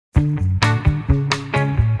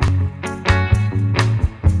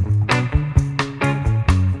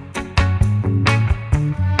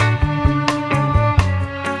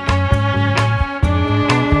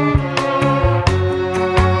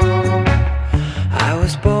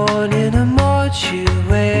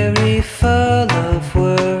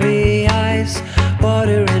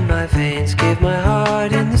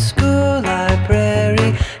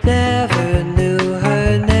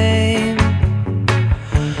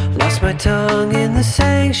Lost my tongue in the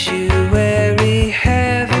sanctuary.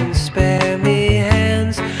 Heaven spare me,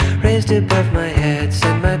 hands raised above my head.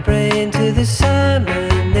 Send my brain to the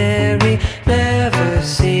seminary, never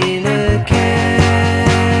seen again.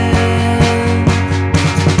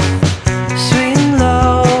 Swing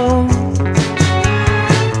low,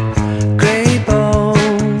 grey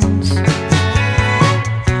bones.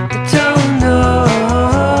 I don't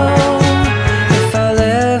know if I'll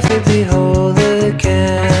ever be whole again.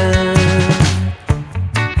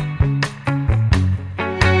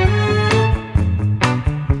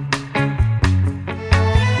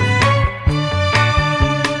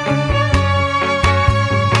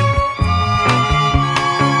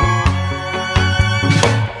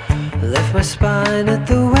 Left my spine at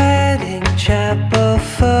the